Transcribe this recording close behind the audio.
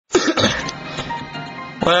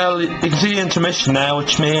Well, you can see intermission now,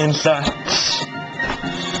 which means that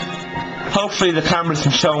hopefully the camera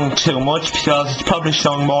isn't showing too much, because it's probably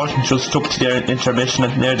showing more than just up to the intermission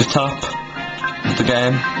and near the top of the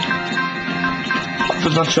game. If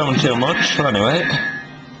it's not showing too much, well anyway.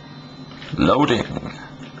 Loading.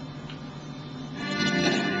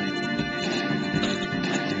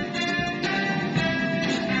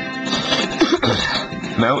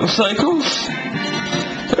 Mountain cycles?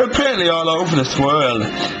 They're apparently all over this world,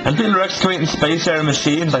 and people are excavating space era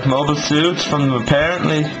machines like mobile suits from them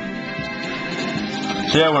apparently.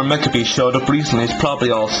 So yeah, where Mecha showed up recently is probably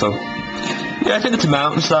also. Yeah, I think it's a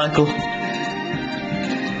mountain cycle.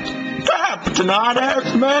 Captain on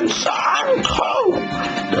Earth Monsanto!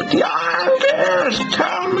 The Islanders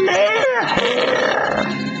come near here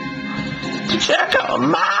to check out a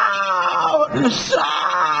mountain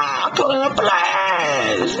cycle in a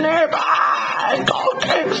place nearby. Go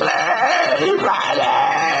Kingsley!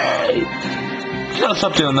 Riley! Can't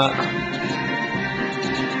stop doing that.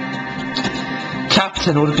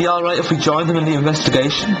 Captain, would it be alright if we joined them in the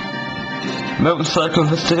investigation? Mountain cycle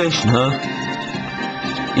investigation, huh?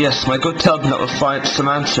 Yes, my gut tells me that we'll find some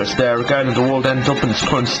answers there regarding the world ended up in its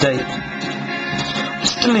current state. We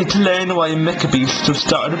still need to learn why mecha beasts have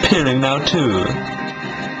started appearing now too.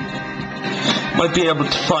 Might be able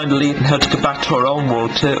to find a lead on how to get back to our own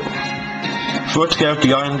world too. If we were to get out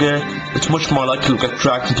the Iron Gear, it's much more likely we'll get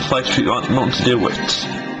dragged into fights we want nothing to do with.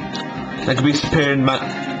 Mecha beasts appear in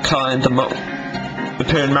mankind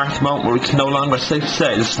appear in marked moment where we can no longer safely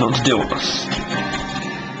say there's nothing to do with us.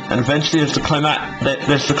 And eventually there's the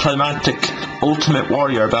climactic ultimate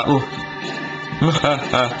warrior battle.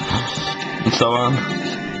 And so on.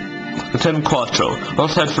 Lieutenant Quattro,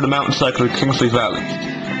 let's head for the mountain cycle of Kingsley Valley.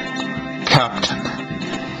 Captain.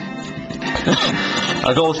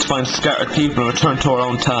 Our goal is to find scattered people and return to our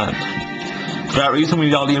own time. For that reason we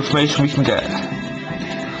need all the information we can get.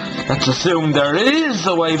 Let's assume there is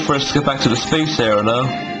a way for us to get back to the space era though.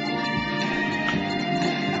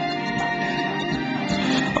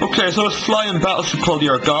 Okay, so this flying battleship called the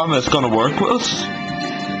Orgama is going to work with us?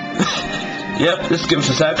 Yep, this gives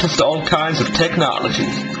us access to all kinds of technology.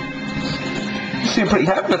 You seem pretty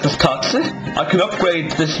happy with this, Coxie. I can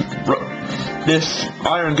upgrade this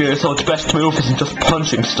Iron Gear so its best move isn't just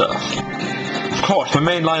punching stuff. Of course, my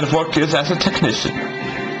main line of work is as a technician.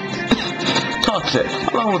 Coxie,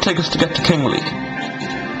 how long will it take us to get to Kingley?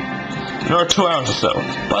 Another 2 hours or so.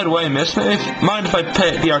 By the way, miss, mind if I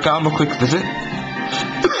pay the Orgama a quick visit?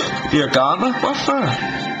 The Orgama? What for?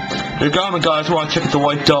 The Orgama guys want to check out the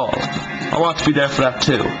White Doll. I want to be there for that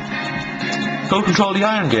too. Go control the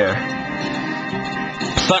Iron Gear.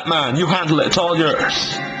 Fat man, you handle it, it's all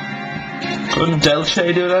yours. Couldn't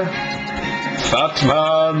Delche do that? Fat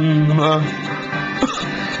man.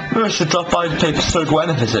 Maybe I should drop by to pay Sir Gwen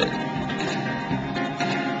a visit.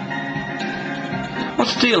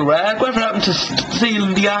 What's the deal, Rag? Whatever happened to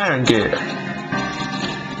stealing the Iron Gear?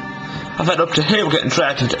 I've had up to here we're getting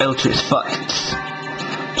dragged into Elche's fights.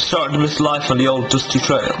 I'm starting to miss life on the old dusty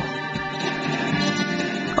trail.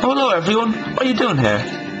 Oh, hello everyone. What are you doing here?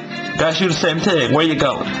 Did I ask you the same thing? Where are you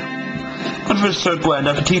going? I'm for Sir Gwen.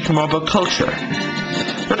 I can teach you more about culture.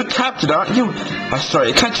 You're the captain, aren't you? I'm sorry,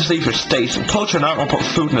 you can't just leave your station. Culture and art won't put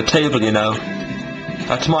food on the table, you know.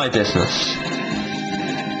 That's my business.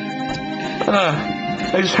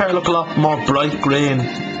 Makes his hair look a lot more bright green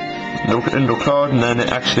in the recording than it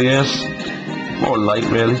actually is. More light,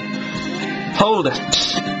 really. Hold it.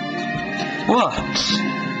 What?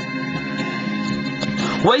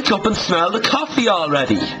 Wake up and smell the coffee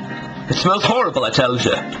already. It smells horrible, I tells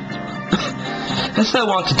you. I said I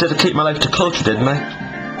wanted to dedicate my life to culture, didn't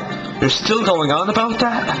I? You're still going on about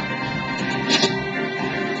that?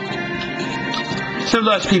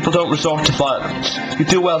 Civilized people don't resort to violence. You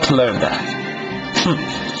do well to learn that.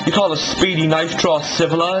 You call a speedy knife draw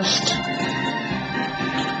civilized?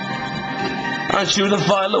 Aren't you the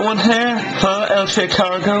violent one here, huh, Elche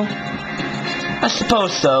Cargo? I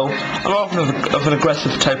suppose so. I'm often of an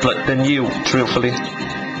aggressive type than you, truthfully.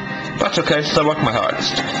 That's okay, since I work my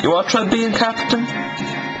hardest. You want to try being captain?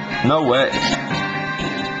 No way.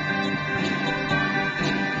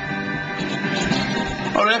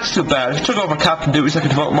 Oh, that's too bad. If you took over captain duties, I could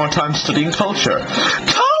devote more time studying culture.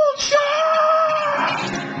 Culture!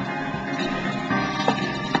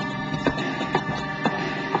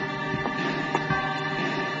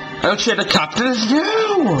 Elche, the captain is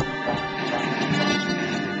you!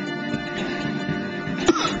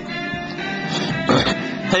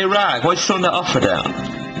 Hey Rag, why are you throwing that offer down?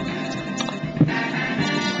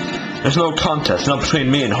 There's no contest, not between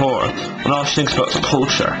me and her, when all she thinks about is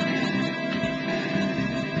culture.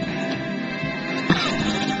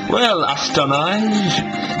 Well, asked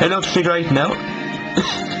I know to figure it out.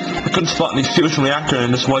 I couldn't spot any fusion reactor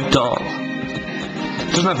in this white doll.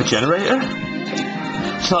 It doesn't have a generator?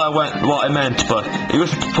 That's not what I meant, but it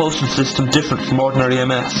was a propulsion system different from ordinary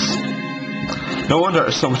MS. No wonder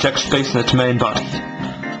there's so much extra space in its main body.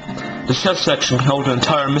 The chest section can hold an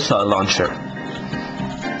entire missile launcher.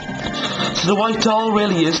 So the white doll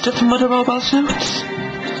really is different from other mobile suits?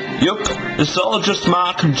 Yup, it's all just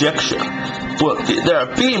my conjecture. But there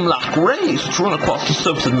are beam-like rays which run across the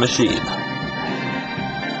surface of the machine.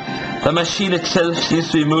 The machine itself seems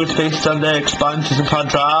to be moved based on their expansions and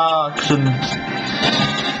contractions.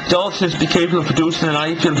 It all seems to be capable of producing an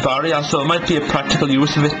eye-field barrier, so it might be a practical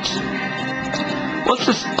use of it. What's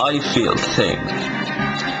this eye-field thing?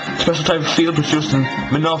 Special type of field which uses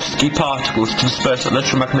Minovsky particles to disperse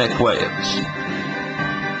electromagnetic waves.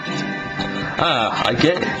 Ah, I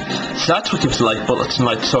get it. So that's what gives light bullets and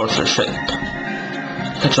light swords their shape.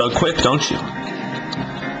 Catch on quick, don't you?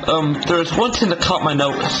 There's one thing that caught my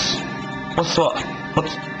notice. What's what?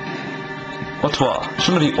 What's what?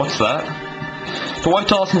 Somebody, what's that? The white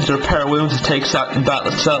doll seems to repair wounds it takes out in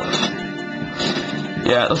battle itself.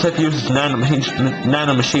 Yeah, it looks like it uses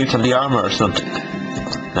nanomachines on the armor or something.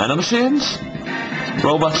 Nanomachines?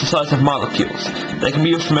 Robots the size of molecules. They can be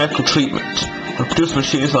used for medical treatment, or produce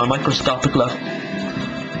machines on a microscopic level.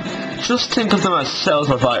 Just think of them as cells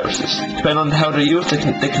or viruses. Depending on how they're used, they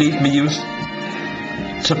can even be used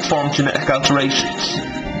to perform genetic alterations.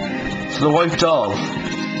 So the white doll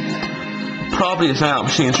probably is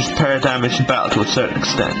nanomachines which repair damage in battle to a certain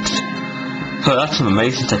extent. So that's some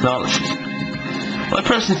amazing technology. Well, I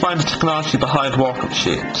personally find the technology behind walker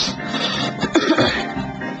machines,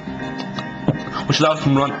 which allow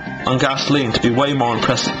them to run on gasoline, to be way more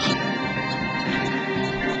impressive.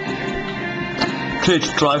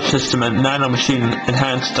 Includes drive system and nanomachine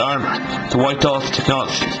enhanced armor. The white doll's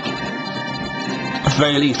technology. At the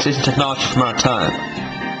very least, isn't technology from our time.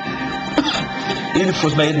 Even if it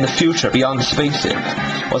was made in the future, beyond the space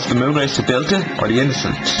era, was the moon race that built it, or the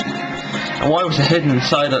innocent? And why was it hidden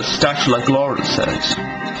inside a statue like Laurel said?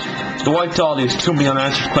 The white doll leaves too many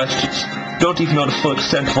unanswered questions. Don't even know the full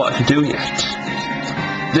extent of what I can do yet.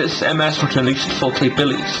 This MS were to unleash its full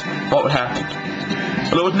capabilities. What would happen?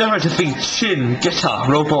 Well, it would never defeat Shin, Gita,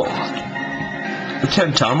 Robot.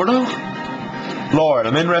 Lieutenant Amuro? Lord,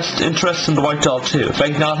 I'm interested in the white doll too. If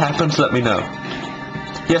anything not happens, let me know.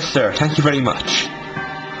 Yes, sir. Thank you very much.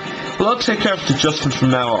 Well, I'll take care of the adjustments from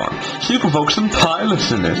now on, so you can focus on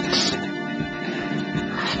pilots in it.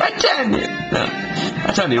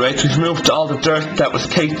 At any rate, we've removed all the dirt that was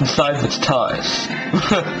caked inside of its ties.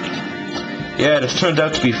 Yeah, there's turned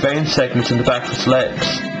out to be vein segments in the back of its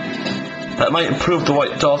legs. That might improve the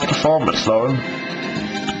white doll's performance, Lauren.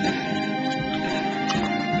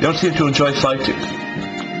 You don't seem to enjoy fighting.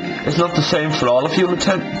 It's not the same for all of you,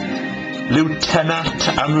 Lieutenant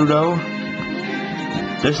Amuro.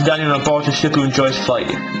 There isn't anyone on board the ship who enjoys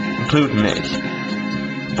fighting, including me.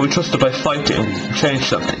 But we trust that by fighting, we can change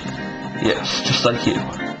something. Yes, just like you.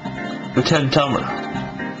 Lieutenant Amuro.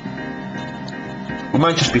 We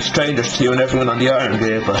might just be strangers to you and everyone on the island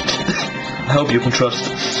here, but I hope you can trust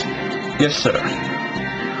us. Yes, sir.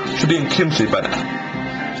 Should be in Kimsey by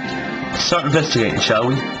now. Let's start investigating, shall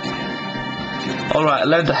we? Alright, I'll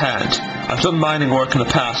lend a hand. I've done mining work in the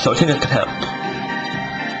past, so I think I could help.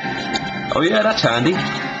 Oh yeah, that's handy.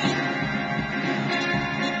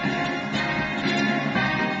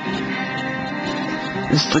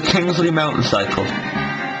 This is the Kingsley Mountain Cycle.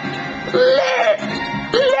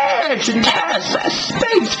 Legend has a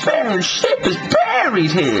spacefaring ship is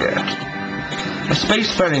buried here. A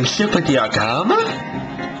spacefaring ship like the Argama?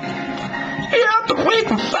 Yeah, but we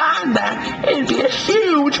can find that. It'd be a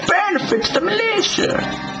huge benefit to the militia.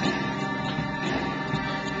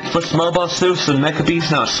 For some mobile suits and mecha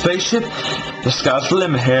beasts now a spaceship, the sky's the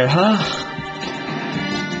limit here, huh?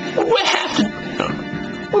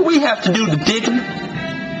 We have to do the digging.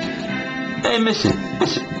 Hey, Missy.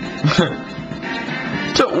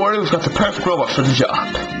 Don't worry, we've got the perfect robot for the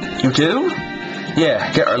job. You do?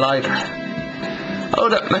 Yeah, get her lighter. Oh,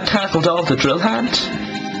 that mechanical doll, the drill hand?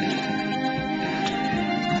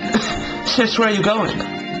 Sis, where are you going?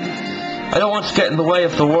 I don't want to get in the way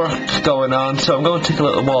of the work going on, so I'm going to take a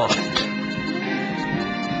little walk.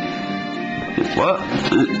 What?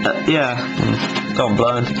 Yeah, going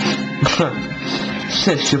blind.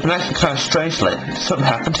 Sis, you've been acting kind of strange lately. Did something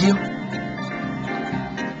happen to you?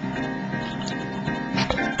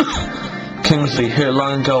 Kingsley, here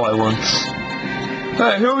long ago I once.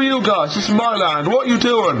 Hey, who are you guys? This is my land. What are you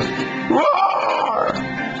doing? Roar!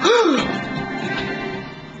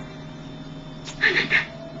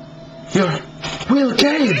 Will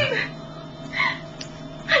Gaiden!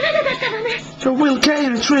 You're Will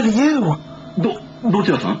Gaiden, it's really you! ど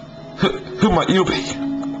ちらさん Who might you be?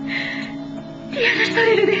 ディアナ・ソ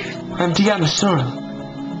レルです。 I'm Diana Sorrel.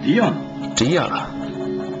 ディアナ Diana?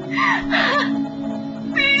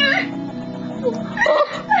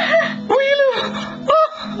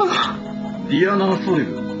 ディアナ・ソレ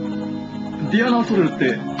ルディアナ・ソレルっ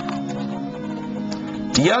て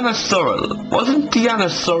Diana Sorrel. Wasn't Diana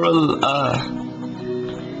Sorrel,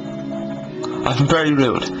 I've been very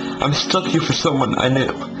rude. I mistook you for someone I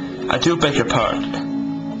knew. I do beg your pardon.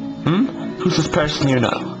 Who's this person you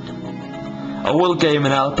know? A Will Game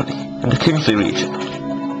in Albany, in the Kingsley region.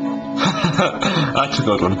 That's a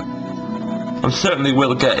good one. I'm certainly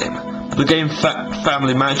Will Game, but the Game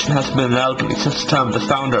family mansion hasn't been in Albany since the time of the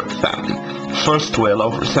founder of the family, first Will,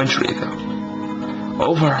 over a century ago.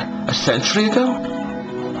 Over a century ago?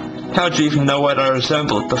 How do you even know whether I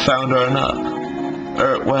resembled the founder or not?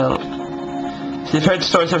 Well, you've heard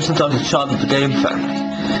stories ever since I was a child of the Game family,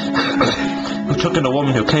 who took in a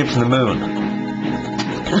woman who came from the moon.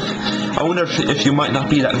 I wonder if you might not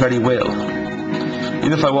be that very Will.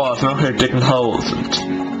 Even if I was, I'm out here digging holes and...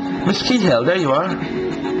 Miss Kehill, there you are.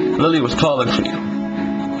 Lily was calling for you.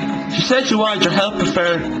 She said you wanted your help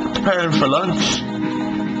preparing for lunch.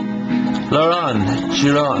 Laurent,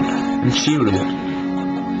 Giron, and Shiryu.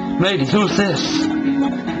 Lady, who's this?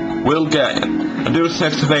 Will Gaiden. I'm doing some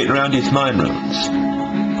excavating around these mine ruins.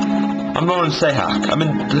 I'm Lauren Sahak. I'm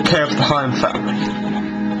in the care of the Heim family.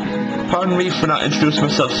 Pardon me for not introducing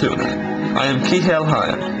myself sooner. I am Kehill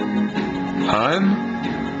Heim. Heim?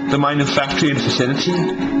 The mining factory and facility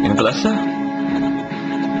in Glessa?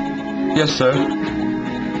 Yes, sir.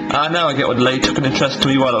 Now I get what Lay took an interest to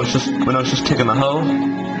me when I was just digging a hole.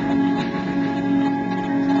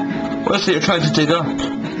 What is it you're trying to dig up?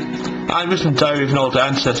 I'm just in the diary of an old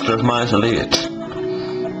ancestor of mine, Elliot.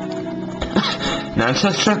 An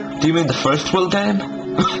ancestor? Do you mean the first Will Game?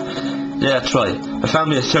 Yeah, that's right. My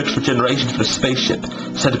family has searched for generations for a spaceship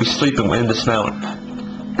said to be sleeping within this mountain.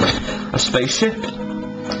 A spaceship?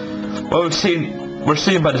 Well, we're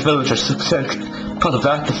seen by the villagers eccentric. Because of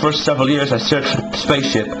that, the first several years I searched for the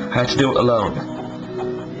spaceship, I had to do it alone.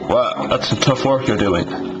 Wow, that's some tough work you're doing.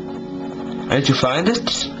 And did you find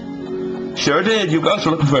it? Sure did. You guys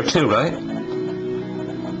were looking for it too, right?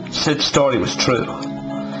 Sid's story was true.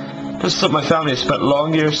 This is something my family has spent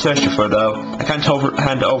long years searching for, though. I can't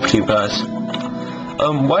hand it over to you guys.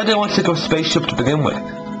 Why did they want to go spaceship to begin with?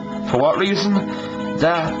 For what reason?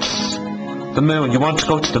 That's... the moon. You want to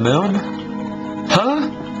go to the moon? Huh?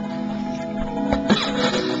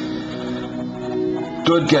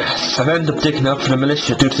 Good guess. I've ended up digging up for the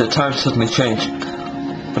militia due to the time suddenly changing.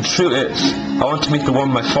 But the truth is, I want to meet the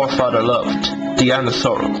woman my forefather loved, Diana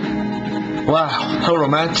Sorrel. Wow, how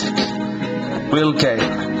romantic. Will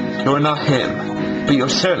Gaiden. You are not him, but you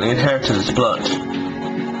have certainly inherited his blood.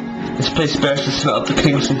 This place bears the smell of the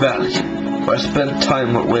Kingsley Valley, where I spent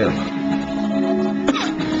time with Will.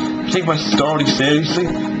 Take my story seriously?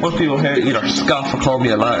 Most people here either scoff or call me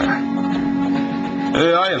a liar.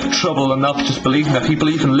 I have trouble enough just believing that people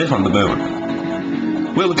even live on the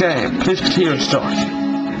moon. Will Gaiden, please continue your story.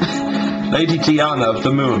 Lady Diana of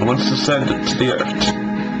the moon once descended to the earth.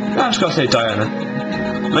 I'm just gonna say Diana.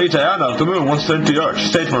 Lady Diana of the moon once descended to the earth. She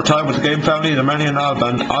stayed for a time with the Game family in Armenian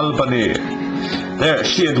Albany. There,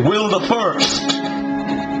 she and Will the First.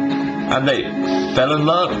 And they fell in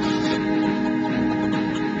love.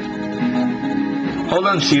 Hold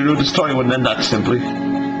on, Shiryu, the story wouldn't end that simply.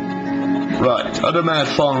 Right, other men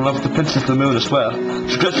had fallen in love with the Princess of the Moon as well.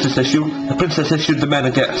 To address this issue, the princess issued the men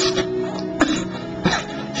a guest.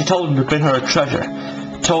 She told them to bring her a treasure,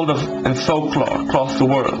 told of in folklore across the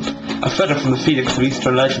world. A feather from the phoenix of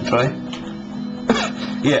Eastern legend, right?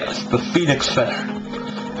 Yes, the phoenix feather.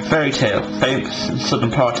 A fairy tale famous in the southern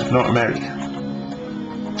part of North America.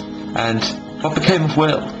 And what became of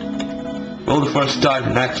Will? Will the First died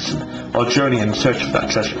in an accident while journeying in search of that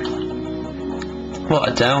treasure. What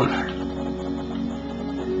a downer.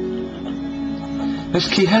 Miss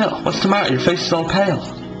Kehill, what's the matter? Your face is all pale.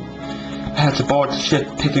 I had to board the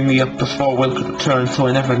ship, picking me up before Will could return, so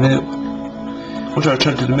I never knew. Once I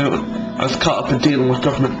returned to the moon, I was caught up in dealing with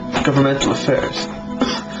governmental affairs.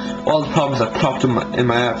 All the problems that cropped in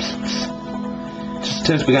my absence. Just as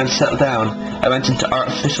things began to settle down, I went into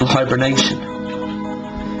artificial hibernation.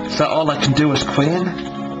 Is that all I can do as Queen?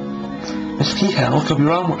 Miss Kehill, what could be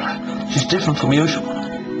wrong with her? She's different from usual.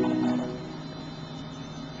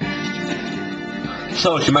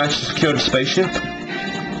 So, did you manage to secure the spaceship?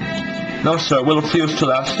 No, sir. Will refuse to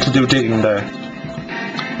allow us to do digging there.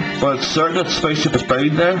 Well, it's certain that the spaceship is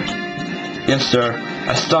buried there? Yes, sir.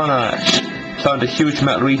 Astonage. found a huge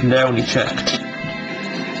metal reading there when he checked.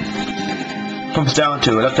 Comes down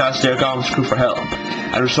to it, I have to ask the Argoma's crew for help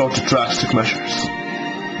and resort to drastic measures.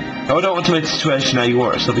 Now I don't want to make the situation any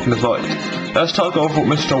worse so we can avoid it. Let's talk over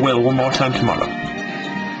with Mr. Will one more time tomorrow.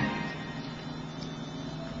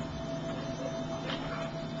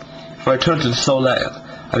 If I return to the Soleil,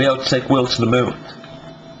 I'll be able to take Will to the moon.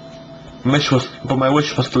 But my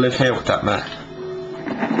wish was to live here with that man.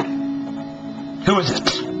 Who is it?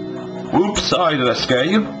 Whoops, sorry, did I scare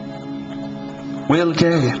you? Will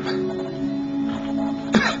Gaiden.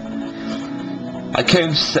 I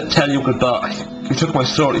came to tell you goodbye. You took my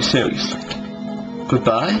story seriously.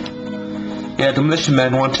 Goodbye? Yeah, the militia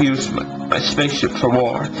men want to use my spaceship for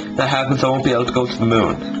war. That happens, I won't be able to go to the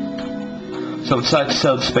moon. So I decided to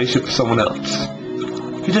sell the spaceship to someone else.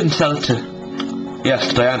 You didn't sell it to...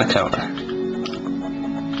 Yes, Diana Counter.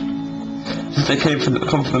 Since they come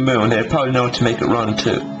from the moon, they'd probably know to make it run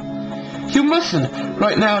too. You mustn't!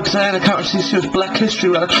 Right now, Diana Counter sees you as black history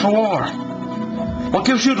relics for war. What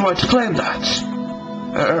gives you the right to claim that?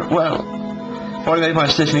 Well, I've already made my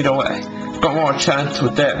decision either way. I've got more chance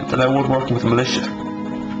with them than I would working with the militia.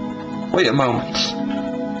 Wait a moment.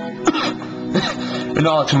 Your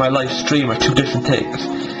knowledge and my life's dream are two different things.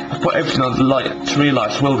 I've put everything on the line to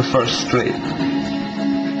realise Will the First's dream.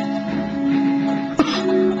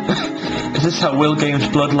 Is this how Will Gaiden's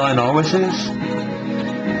bloodline always is?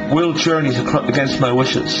 Will journeys against my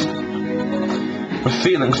wishes, with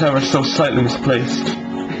feelings ever so slightly misplaced.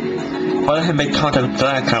 If I let him make contact with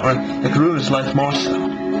Diana Counter, it could ruin his life more so.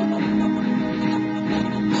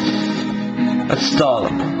 Let's stall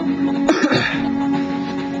him.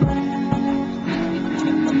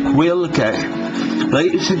 Will Gaiden. Will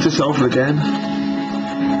you think this over again?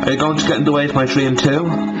 Are you going to get in the way of my dream too?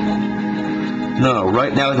 No,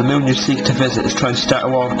 right now the moon you seek to visit is trying to start a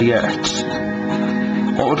war with the Earth.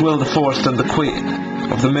 What would Will the First and the Queen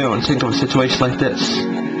of the Moon think of a situation like this?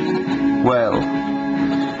 Well,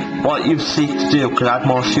 what you seek to do could add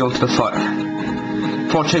more fuel to the fire.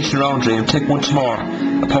 Before chasing your own dream, think once more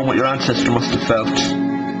upon what your ancestor must have felt.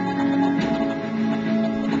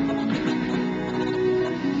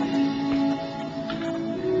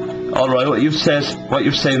 Alright, what you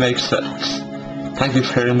say makes sense. Thank you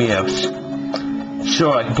for hearing me out.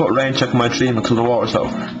 Sure, I can put a rain check on my dream until the war is over.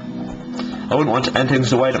 I wouldn't want to end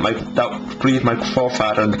things away that would grieve my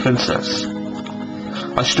forefather and the princess.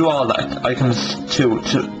 I should do all that I can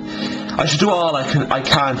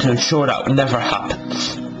to ensure that never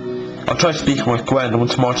happens. I'll try speaking with Gwen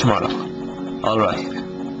once more tomorrow. Alright.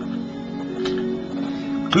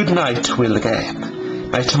 Good night, Will Gaiden.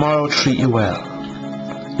 May tomorrow treat you well.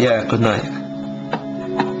 Yeah, good night.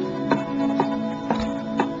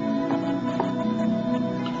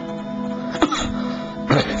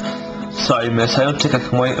 Sorry, miss, I don't think I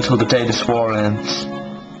can wait until the day this war ends.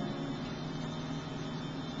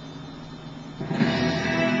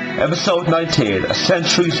 Episode 19, A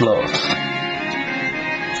Century's Love.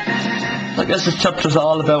 I guess this chapter's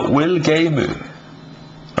all about Will Gaiden.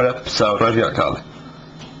 Or episode, whatever you want to call it.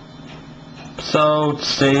 Episode,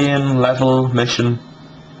 scene, level, mission,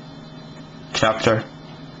 chapter,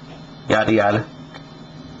 yada yada.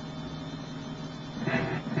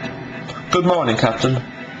 Good morning, Captain.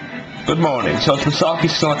 Good morning. So is Misaki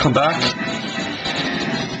still not come back?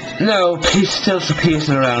 No, he's still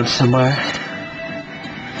supposing around somewhere.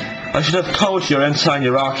 I should have told your ensign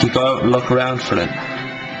Yuraki go out and look around for him.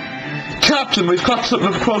 Captain, we've got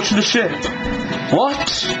something approaching the ship.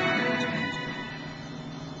 What?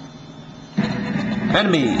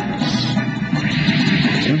 Enemies.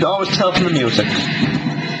 You can always tell from the music.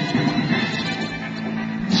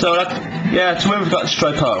 So that, yeah, it's whoever's got the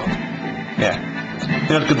stripe hole. Yeah.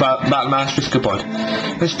 You know, good battle master, good point.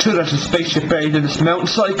 It's true there's a spaceship buried in this mountain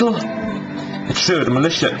cycle. It's true, the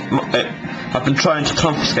militia have been trying to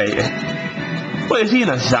confiscate it. What, is he in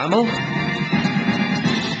a Zamel?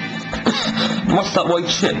 What's that white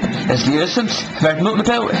ship? Is the innocent? I've heard nothing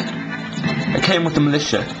about it. It came with the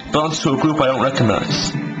militia. Belongs to a group I don't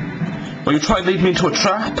recognise. Will you try to lead me into a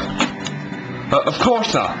trap? Of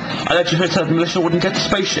course not. I let you hear that the militia wouldn't get the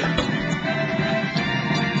spaceship.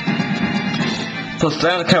 Plus, the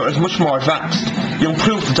Diana Counter is much more advanced. You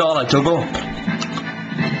improved the doll I dug up.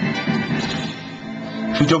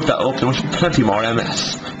 If we dug that up, there must be plenty more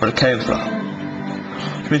MS where it came from.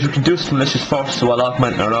 Which means we can do some malicious forces while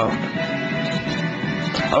augmenting our own.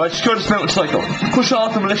 Alright, secure this mountain cycle. Crush all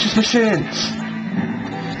of the malicious machines.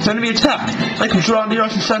 If enemy attack, I can draw on the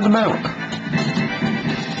earth and send them out.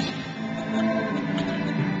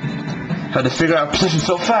 How to figure out our position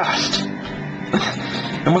so fast?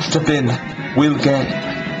 It must have been Will Gaiden.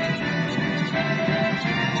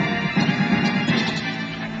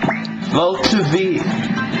 Volta V.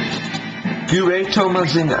 Gureto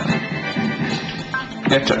Mazinga.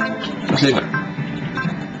 Getter. Mazinga.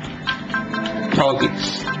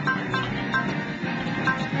 Toggies.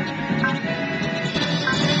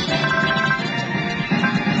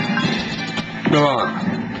 Milan.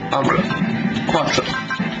 Ambra. Quattro.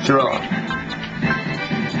 Giron.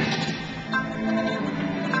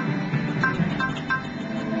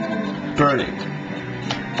 Burning.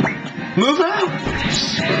 Move out!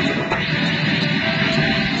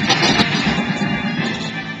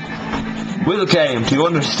 Will game, do you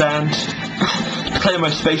understand? To claim my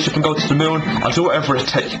spaceship and go to the moon, I'll do whatever it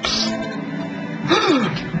takes.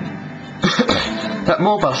 That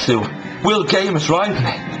mobile suit. Will game is riding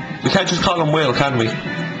me. We can't just call him Will, can we?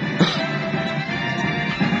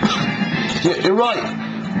 You're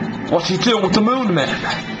right. What's he doing with the moon, man?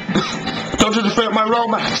 Don't interfere with my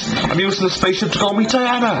romance. I'm using the spaceship to go meet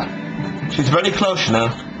Diana. She's very close now.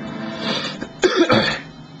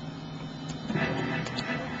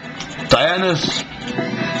 Diana's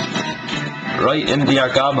right in the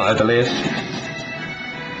Argama, I believe.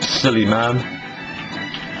 Silly man.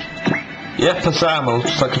 Yep, a Samuel,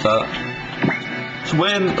 just like that. To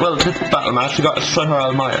win, well, this battle match, we got to Striker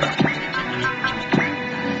Almire.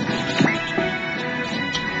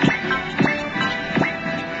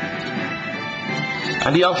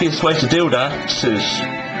 And the obvious way to do that is,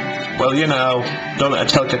 well, you know, don't let a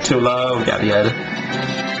tail get too low, yada yada.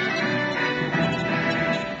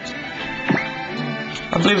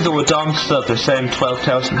 I believe the Wadong still have the same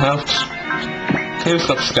 12,000 health. Who's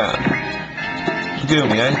got the scan?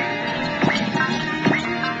 Goomy, eh?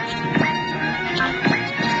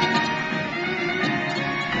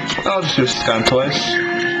 I'll just use the scan twice.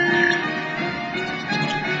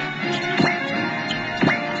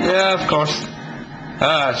 Yeah, of course.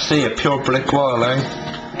 Ah, I see, a pure brick wall, eh?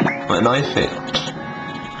 An eye field.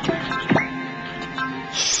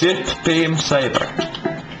 Ship beam saber.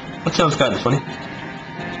 That sounds kind of funny.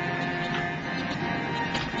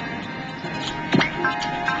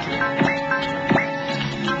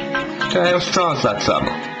 Okay, how strong is that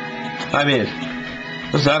Samuel? I mean,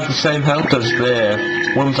 does it have the same health as the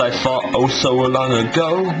ones I fought oh so long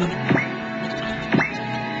ago?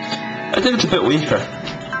 I think it's a bit weaker.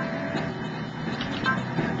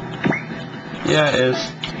 Yeah, it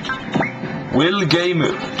is. Will game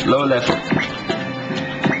low level.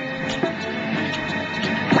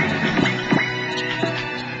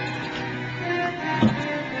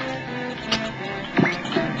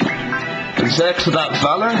 Is there to that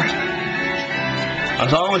Valor?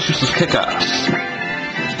 As always, used to kick ass.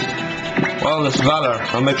 Well, this Valor,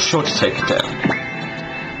 I'll make sure to take it down.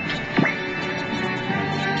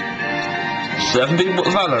 70 with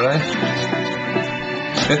Valor, eh?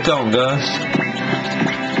 Let's get down, guys.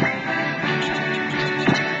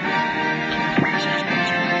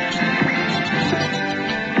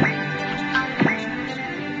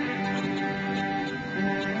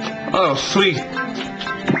 Oh, sweet.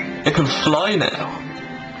 It can fly now.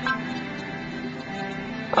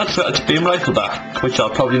 That's its beam rifle back, which I'll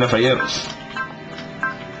probably never use.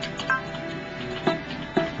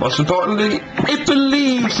 Most importantly, it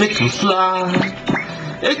believes it can fly.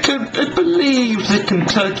 It believes it can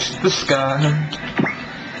touch the sky.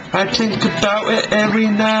 I think about it every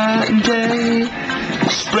night and day.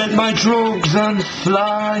 Spread my drugs and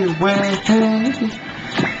fly away.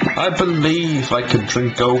 I believe I can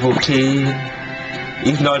drink Ovaltine,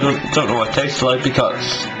 even though I don't know what it tastes like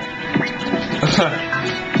because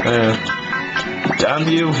damn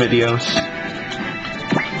you videos.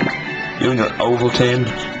 You and your Ovaltine.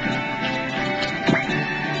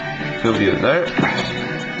 Move you there.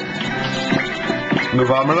 Move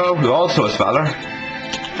Armoro, who also has Valor.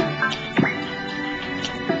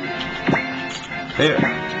 Here.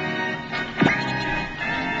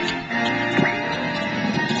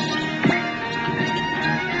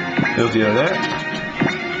 Move you there.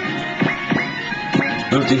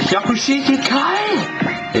 Move the Hyakushiki Kai.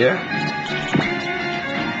 Here.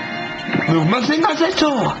 Move Mazinga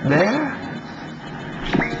Zeto. There.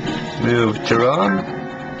 Move Jiron.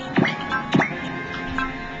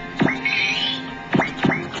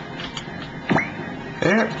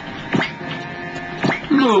 There.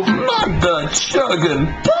 Move Mother Chuggin'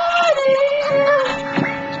 Body.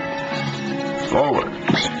 Forward.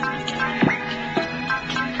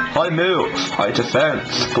 High move, high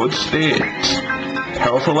defense, good speed,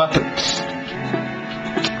 powerful weapons.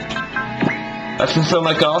 That doesn't sound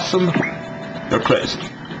like awesome? You're crazy.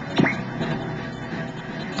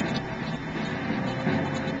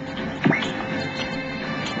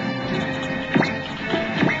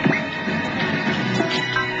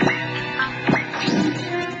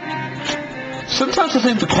 sometimes I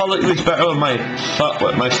think the quality was better with my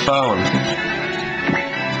phone.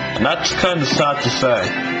 And that's kind of sad to say.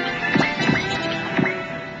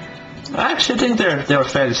 I actually think they were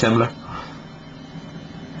fairly similar.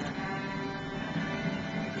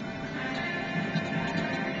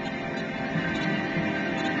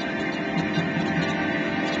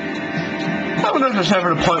 I wonder if there's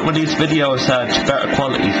ever a point where these videos had better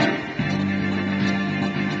quality.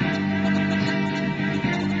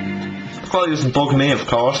 The quality doesn't bug me, of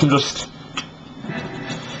course. I'm just...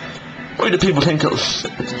 why do people think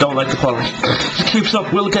don't like the quality? If it keeps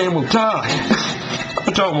up, Will Game will die.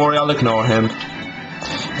 But don't worry, I'll ignore him.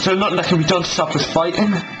 Is there nothing that can be done to stop this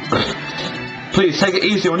fighting? Please, take it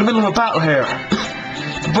easy, we're in the middle of a battle here.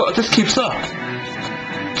 But if this keeps up...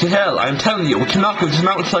 to hell, I'm telling you, we cannot go this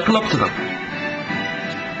mountain cycle up to them.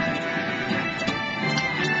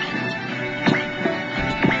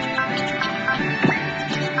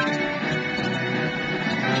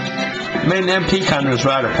 The main MP cannon is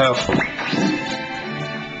rather powerful.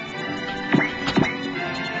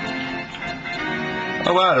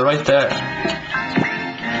 Oh wow, they're right there.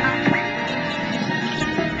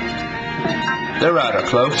 They're rather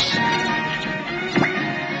close.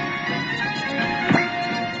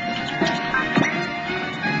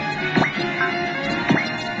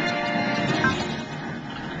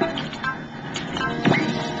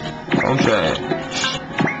 Okay.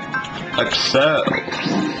 Excel.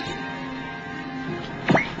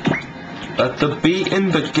 Let the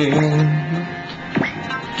beating begin.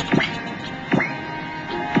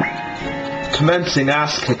 Commencing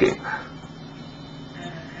ass kicking.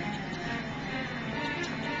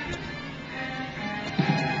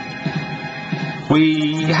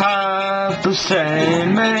 We have the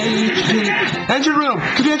same HP. Engine room,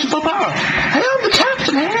 give the engine full power. I am the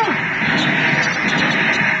captain here.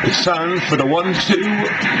 It's time for the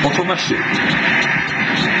 1-2 buckle my shoe.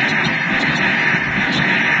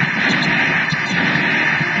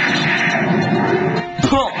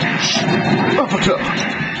 Punch! Uppercut!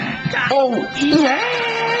 Oh, yeah!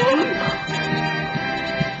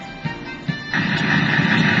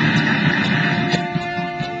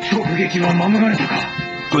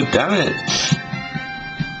 Good damage.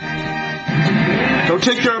 Don't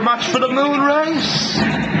take your match for the moon race!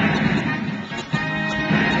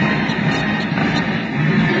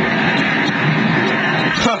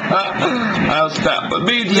 How's that? But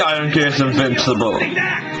me, the Iron Gear's invincible.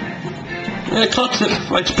 Yeah, cuts it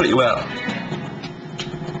fights pretty well.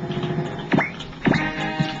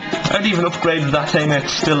 I'd even upgraded that thing,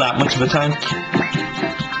 it's still that much of a tank.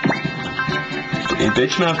 Pretty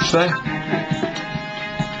bitch, I have to say.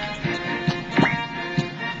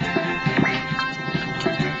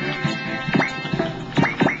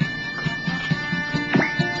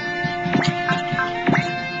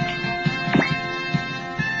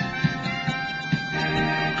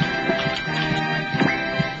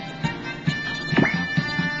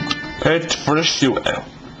 Head for the shootout.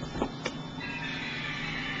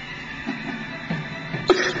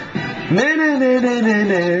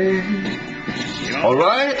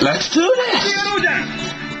 Alright, let's do this!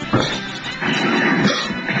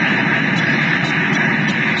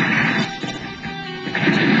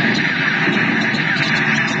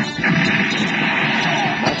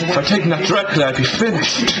 If I'm taking that directly, I'd be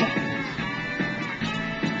finished.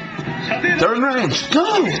 They're in range,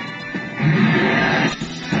 go!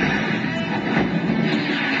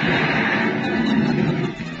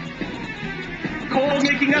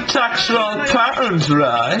 Attacks are all patterns,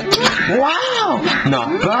 right? Wow!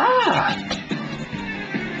 Not bad!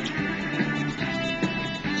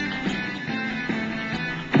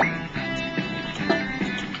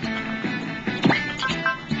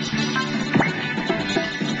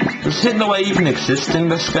 Does hitting away even exist in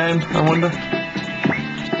this game, I wonder?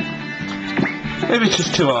 Maybe it's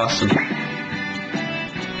just too awesome.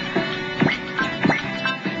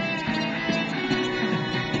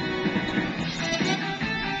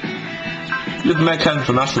 You'd make hand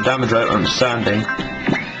for massive damage right on standing.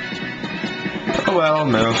 Oh well, I'll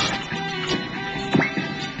move.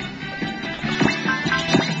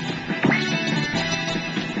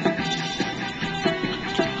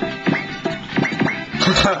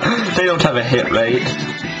 They don't have a hit rate.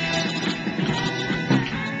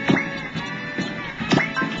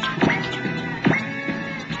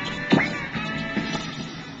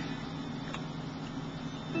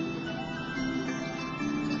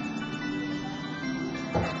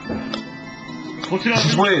 This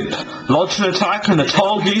is Wind. Launch an attack on the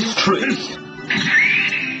tall geese tree.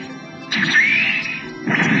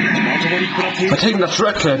 If I take that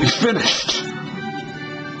directly, I'd be finished.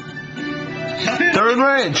 They're They're in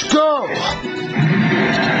range. Go!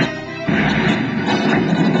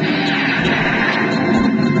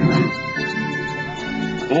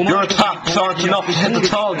 Your attacks aren't enough to hit the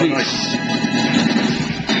tall geese.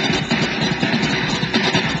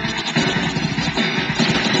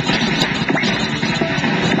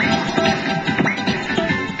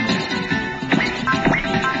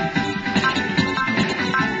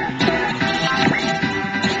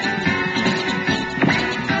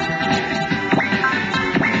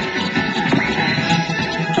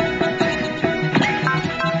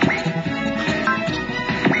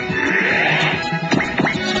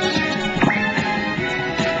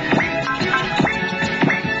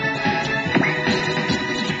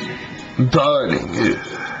 Burning you.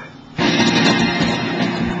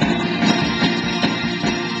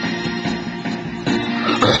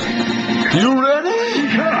 You ready?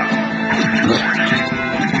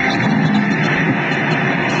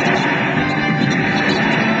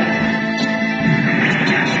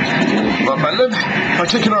 Well, my limb, I'm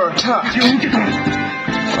taking our attack.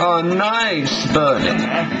 Oh, nice, burning.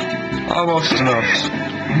 Almost enough.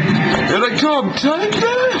 Here they come, take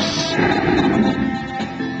this!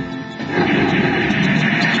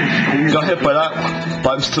 Got hit by that,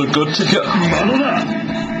 but I'm still good to go.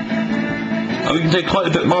 And we can take quite a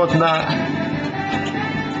bit more than that.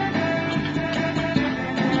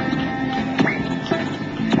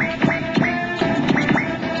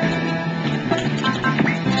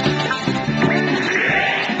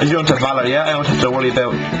 And you don't have Valor yet, I don't have to worry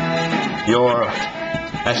about your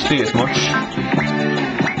SP as much.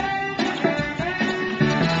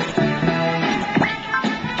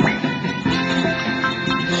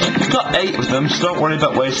 Got 8 of them, so don't worry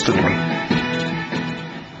about wasting them.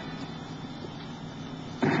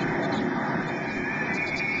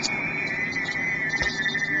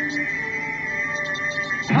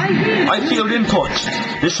 I feel input.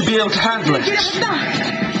 This should be able to handle it. Yeah,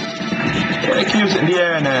 I can use it in the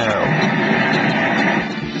air now.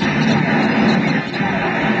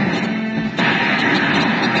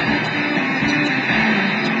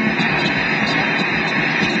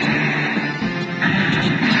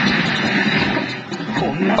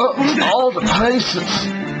 Oh, all the places.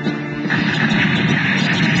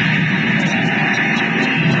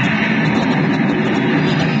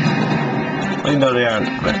 I know they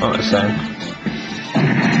aren't. What I'm saying.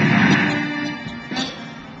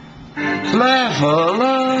 Level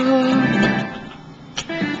up.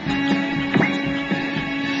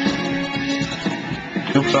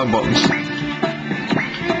 Oops, on buttons.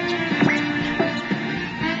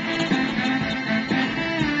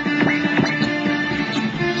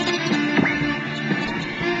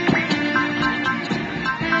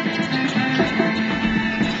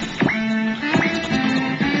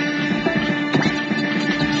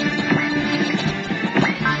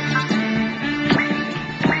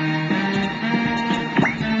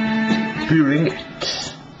 Viewing it.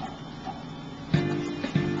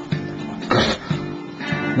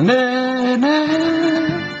 Na na.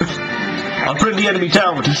 I'll bring the enemy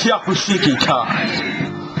down with the Yakushiki card.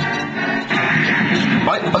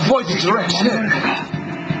 Right, avoid the direct hit.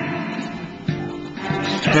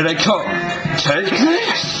 Here they come. Take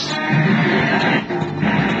this.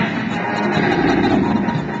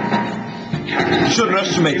 You shouldn't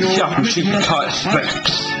estimate the Yakushiki card's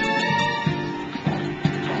effects.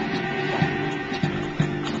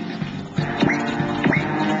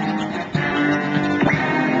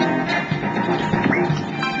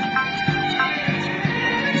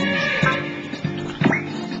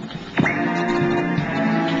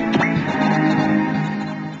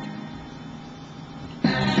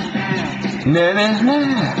 Na na na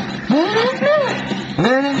na na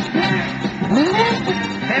na na.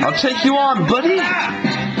 I'll take you on, buddy. I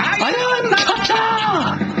am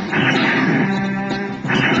Kata.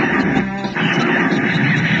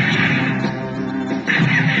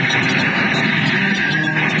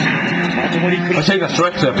 I take that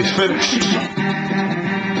directly, I'll be finished.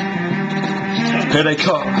 Here they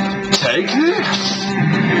come. Take this.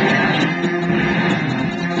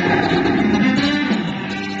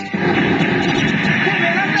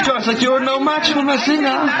 Guys, like you're no match for my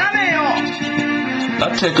singer.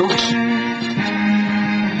 That tickled.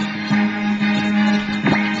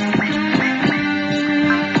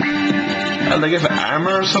 And they give it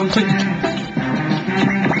armor or something?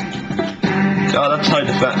 Oh, that's high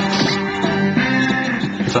defense.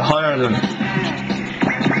 It's a higher than...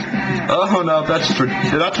 Oh no, that's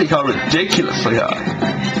actually how ridiculously high.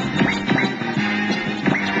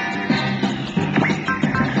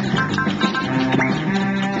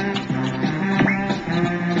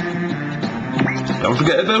 Don't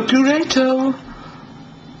forget about Kureto.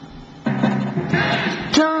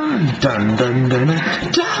 Dun dun dun dun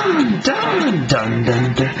dun dun dun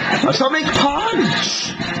dun dun. I shall make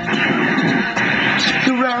punch.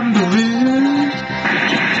 Around the room.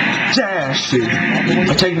 Dashing.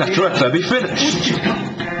 I take that direct, I'll be finished.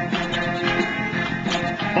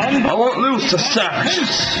 I won't lose to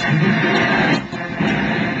savages.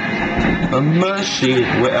 A mercy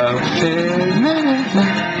without fear.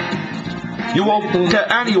 You won't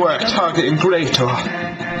get anywhere targeting Greater.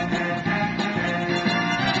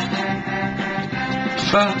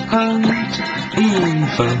 Fight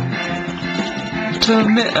evil to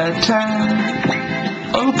mid-attack.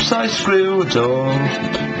 Oops, I screwed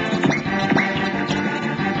up.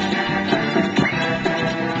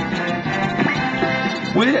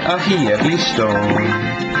 With a heavy stone,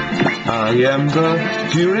 I am the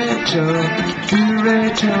curator,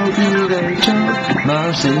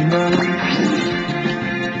 Mazinger.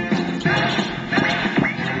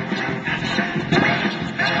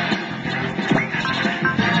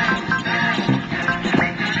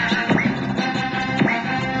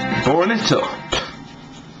 Burn it up.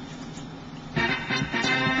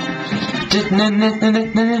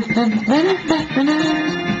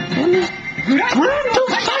 Grand of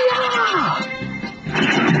fire!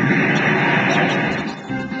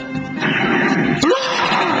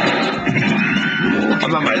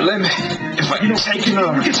 I'm on my limit. If I can take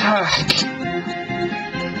another attack.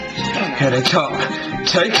 Here they come.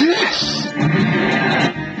 Take this!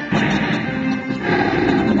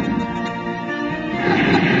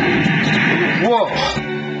 Whoa!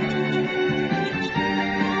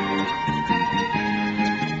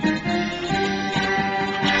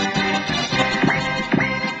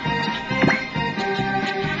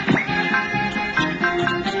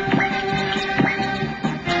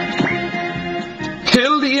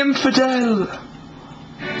 Kill the infidel!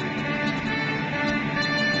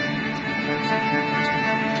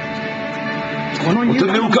 With the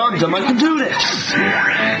new Gundam, I can do this!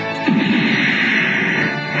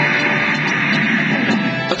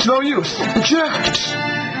 It's no use! Eject!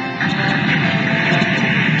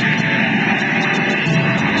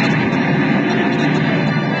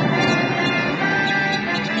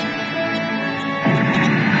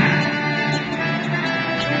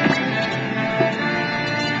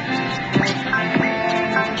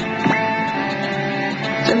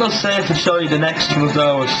 It's not safe to show you the next one of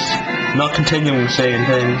those, not continuing saying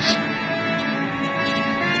things.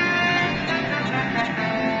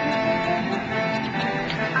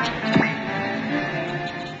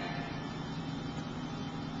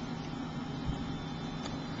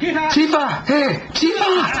 Tifa! Hey!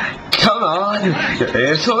 Tifa! Come on! Your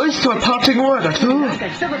ears so used to a parting word or two.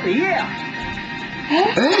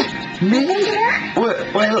 Eh? Me?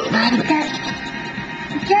 Well then...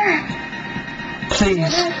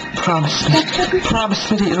 Please, promise me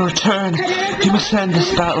that you'll return. You must end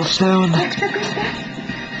this battle soon. I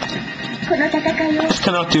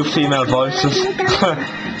cannot do female voices.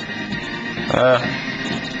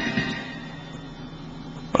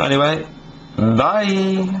 Anyway,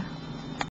 bye!